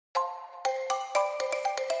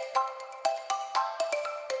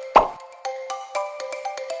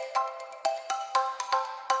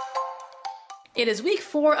It is week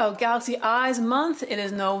 4 of Galaxy Eyes month. It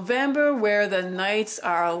is November, where the nights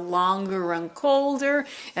are longer and colder,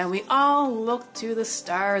 and we all look to the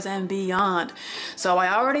stars and beyond. So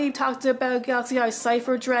I already talked about Galaxy Eyes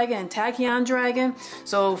Cipher Dragon and Tachyon Dragon.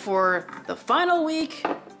 So for the final week,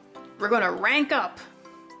 we're going to rank up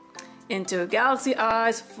into Galaxy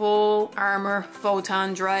Eyes Full Armor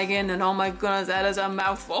Photon Dragon, and oh my goodness, that is a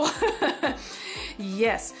mouthful.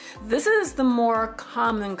 Yes, this is the more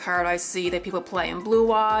common card I see that people play in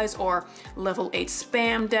Blue Eyes or level 8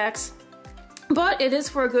 spam decks, but it is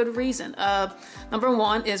for a good reason. Number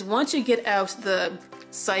one is once you get out the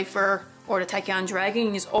Cipher or the Tachyon Dragon,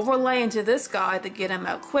 you just overlay into this guy to get him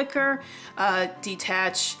out quicker,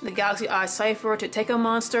 detach the Galaxy Eyes Cipher to take a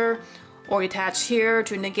monster, or detach here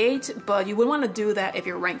to negate, but you would want to do that if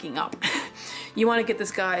you're ranking up. You want to get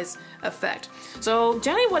this guy's effect. So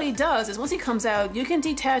generally what he does is once he comes out, you can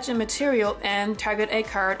detach a material and target a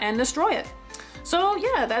card and destroy it. So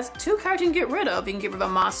yeah, that's 2 cards you can get rid of. You can get rid of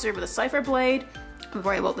a monster with a Cipher Blade,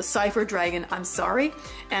 well, the Cipher Dragon, I'm sorry,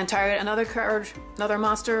 and target another card, another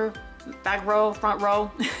monster, back row, front row,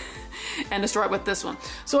 and destroy it with this one.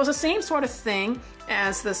 So it's the same sort of thing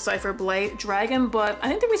as the Cipher Blade Dragon, but I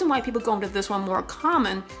think the reason why people go into this one more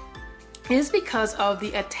common is because of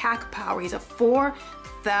the attack power. He's a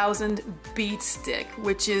 4,000 beat stick,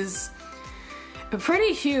 which is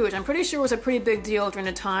pretty huge. I'm pretty sure it was a pretty big deal during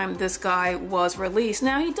the time this guy was released.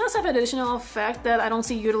 Now, he does have an additional effect that I don't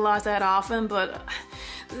see utilized that often, but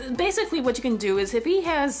basically what you can do is if he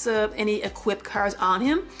has any equipped cards on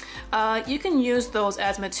him, you can use those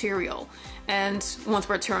as material. And once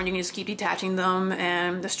per turn, you can just keep detaching them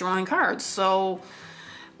and destroying cards. So,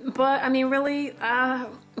 but I mean, really,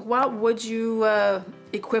 what would you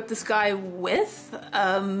equip this guy with?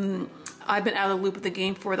 I've been out of the loop with the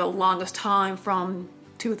game for the longest time, from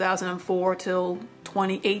 2004 till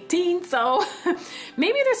 2018, so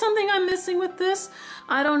maybe there's something I'm missing with this.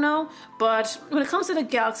 I don't know, but when it comes to the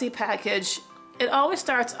Galaxy package, it always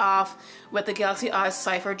starts off with the Galaxy Eyes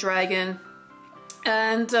Cipher Dragon,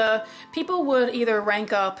 and people would either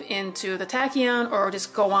rank up into the Tachyon or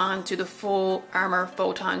just go on to the Full Armor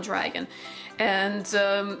Photon Dragon. And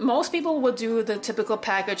most people would do the typical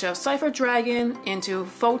package of Cipher Dragon into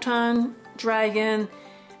Photon Dragon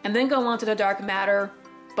and then go on to the Dark Matter,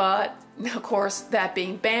 but of course that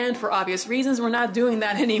being banned for obvious reasons, we're not doing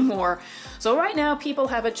that anymore. So right now people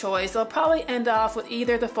have a choice. They'll probably end off with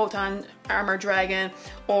either the Photon Armor Dragon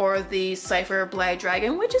or the Cipher Blade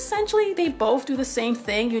Dragon, which essentially they both do the same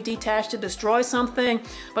thing. You detach to destroy something,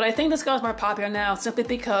 but I think this guy's more popular now simply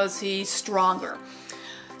because he's stronger.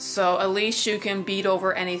 So at least you can beat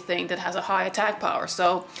over anything that has a high attack power.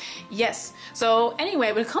 So yes. So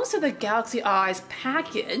anyway, when it comes to the Galaxy Eyes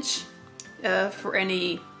package, for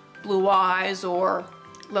any Blue Eyes or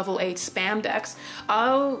level 8 spam decks,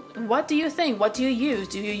 what do you think? What do you use?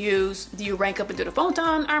 Do you rank up into the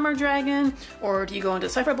Photon Armor Dragon, or do you go into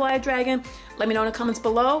the Cipher Blade Dragon? Let me know in the comments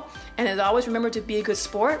below. And as always, remember to be a good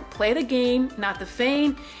sport, play the game, not the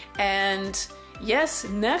fame, and yes,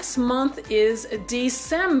 next month is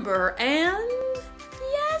December, and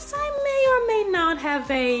yes, I may or may not have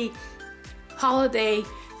a holiday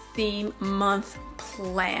theme month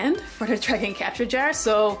planned for the Dragon Capture Jar,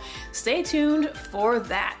 so stay tuned for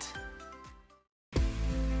that.